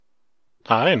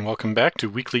Hi, and welcome back to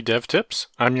Weekly Dev Tips.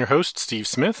 I'm your host, Steve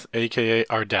Smith, aka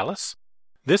Ardalis.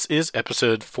 This is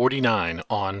episode 49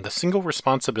 on the single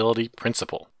responsibility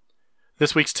principle.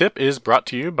 This week's tip is brought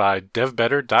to you by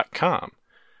devbetter.com.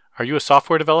 Are you a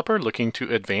software developer looking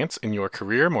to advance in your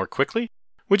career more quickly?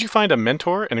 Would you find a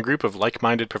mentor and a group of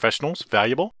like-minded professionals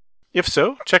valuable? If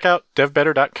so, check out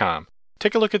devbetter.com.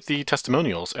 Take a look at the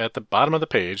testimonials at the bottom of the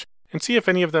page and see if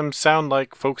any of them sound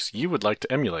like folks you would like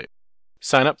to emulate.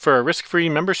 Sign up for a risk-free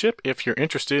membership if you're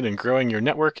interested in growing your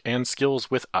network and skills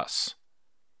with us.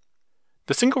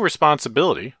 The single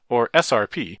responsibility, or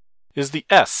SRP, is the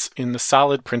S in the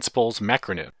Solid Principles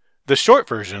macronym. The short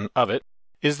version of it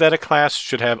is that a class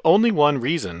should have only one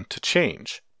reason to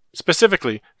change.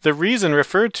 Specifically, the reason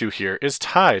referred to here is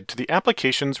tied to the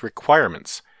application's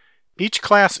requirements. Each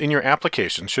class in your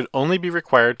application should only be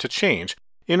required to change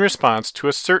in response to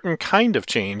a certain kind of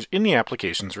change in the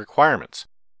application's requirements.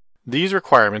 These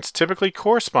requirements typically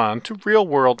correspond to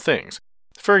real-world things.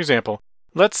 For example,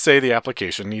 let's say the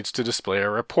application needs to display a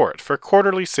report for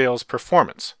quarterly sales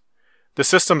performance. The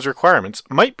system's requirements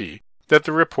might be that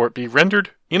the report be rendered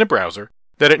in a browser,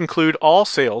 that it include all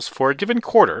sales for a given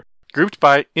quarter grouped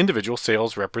by individual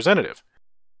sales representative.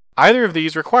 Either of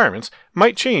these requirements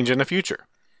might change in the future.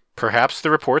 Perhaps the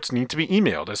reports need to be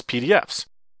emailed as PDFs.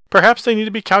 Perhaps they need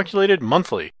to be calculated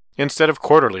monthly instead of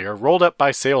quarterly or rolled up by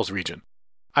sales region.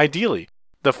 Ideally,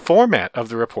 the format of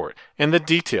the report and the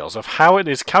details of how it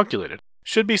is calculated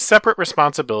should be separate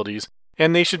responsibilities,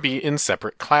 and they should be in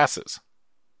separate classes.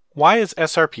 Why is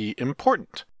SRP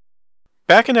important?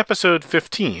 Back in episode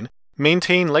 15,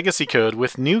 Maintain Legacy Code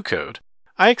with New Code,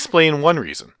 I explain one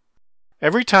reason.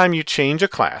 Every time you change a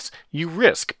class, you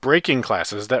risk breaking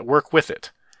classes that work with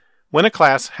it. When a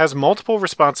class has multiple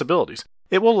responsibilities,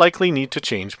 it will likely need to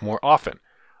change more often.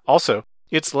 Also,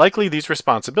 it's likely these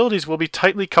responsibilities will be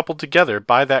tightly coupled together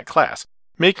by that class,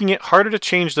 making it harder to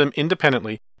change them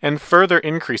independently and further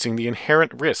increasing the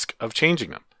inherent risk of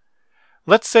changing them.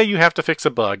 Let's say you have to fix a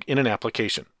bug in an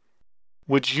application.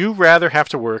 Would you rather have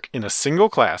to work in a single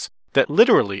class that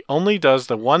literally only does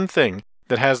the one thing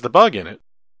that has the bug in it,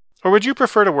 or would you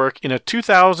prefer to work in a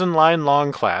 2,000-line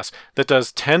long class that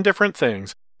does 10 different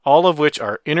things, all of which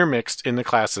are intermixed in the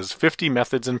class's 50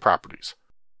 methods and properties?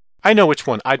 I know which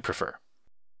one I'd prefer.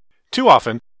 Too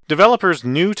often, developers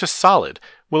new to Solid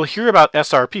will hear about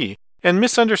SRP and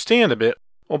misunderstand a bit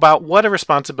about what a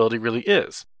responsibility really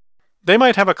is. They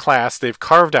might have a class they've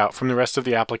carved out from the rest of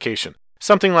the application,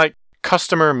 something like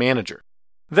Customer Manager.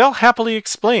 They'll happily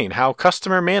explain how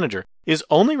Customer Manager is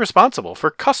only responsible for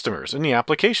customers in the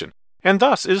application, and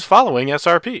thus is following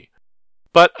SRP.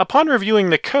 But upon reviewing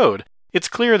the code, it's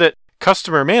clear that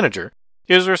Customer Manager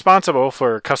is responsible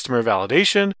for customer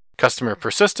validation, customer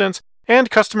persistence,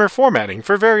 and customer formatting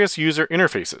for various user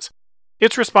interfaces.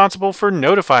 It's responsible for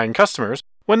notifying customers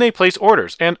when they place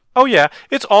orders, and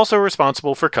it's also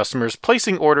responsible for customers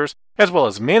placing orders, as well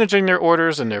as managing their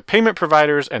orders and their payment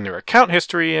providers and their account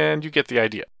history, and you get the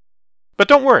idea. But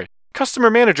don't worry,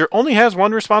 Customer Manager only has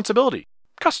one responsibility: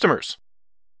 customers.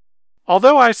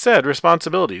 Although I said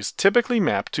responsibilities typically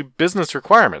map to business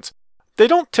requirements, they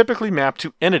don't typically map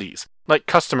to entities, like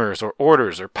customers or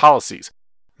orders or policies.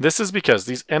 This is because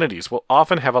these entities will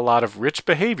often have a lot of rich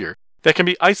behavior that can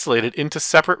be isolated into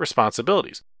separate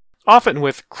responsibilities, often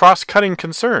with cross-cutting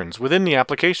concerns within the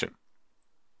application.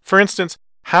 For instance,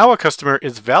 how a customer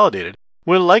is validated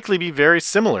will likely be very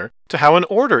similar to how an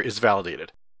order is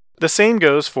validated. The same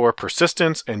goes for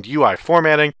persistence and UI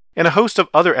formatting and a host of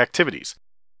other activities.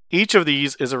 Each of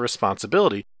these is a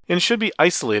responsibility and should be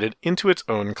isolated into its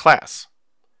own class.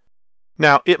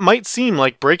 Now, it might seem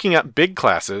like breaking up big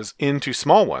classes into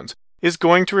small ones is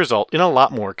going to result in a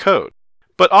lot more code,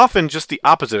 but often just the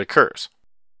opposite occurs.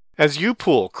 As you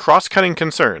pool cross-cutting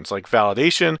concerns like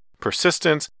validation,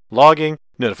 persistence, logging,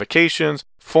 notifications,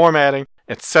 formatting,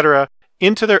 etc.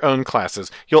 into their own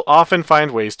classes, you'll often find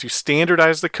ways to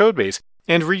standardize the codebase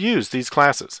and reuse these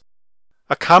classes.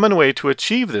 A common way to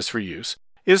achieve this reuse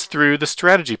is through the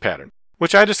strategy pattern,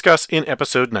 which I discuss in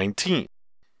episode 19.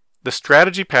 The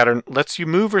strategy pattern lets you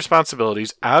move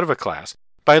responsibilities out of a class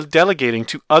by delegating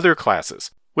to other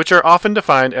classes, which are often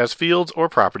defined as fields or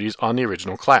properties on the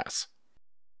original class.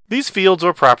 These fields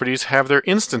or properties have their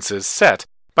instances set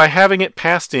by having it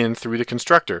passed in through the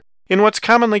constructor in what's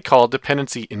commonly called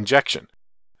dependency injection.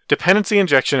 Dependency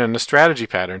injection and the strategy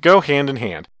pattern go hand in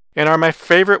hand and are my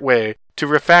favorite way to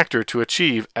refactor to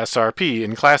achieve SRP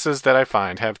in classes that I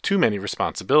find have too many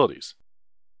responsibilities.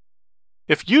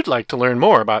 If you'd like to learn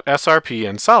more about SRP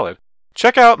and Solid,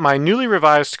 check out my newly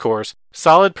revised course,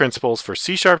 Solid Principles for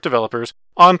C# Developers,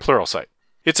 on Pluralsight.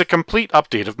 It's a complete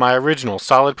update of my original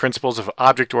Solid Principles of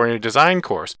Object-Oriented Design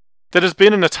course that has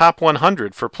been in the top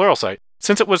 100 for Pluralsight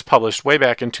since it was published way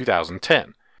back in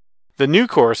 2010. The new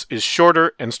course is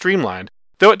shorter and streamlined,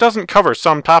 though it doesn't cover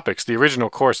some topics the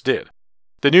original course did.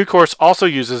 The new course also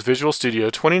uses Visual Studio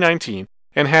 2019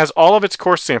 and has all of its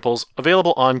course samples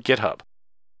available on GitHub.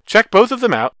 Check both of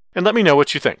them out and let me know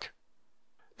what you think.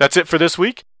 That's it for this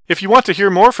week. If you want to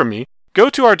hear more from me, go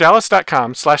to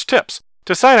ardallas.com/tips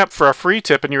to sign up for a free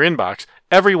tip in your inbox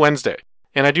every Wednesday.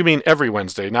 And I do mean every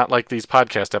Wednesday, not like these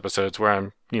podcast episodes where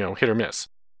I'm, hit or miss.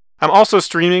 I'm also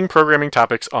streaming programming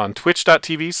topics on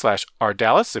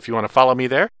twitch.tv/rdallas if you want to follow me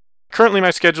there. Currently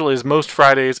my schedule is most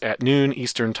Fridays at noon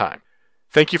Eastern Time.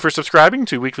 Thank you for subscribing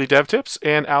to Weekly Dev Tips,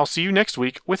 and I'll see you next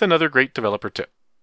week with another great developer tip.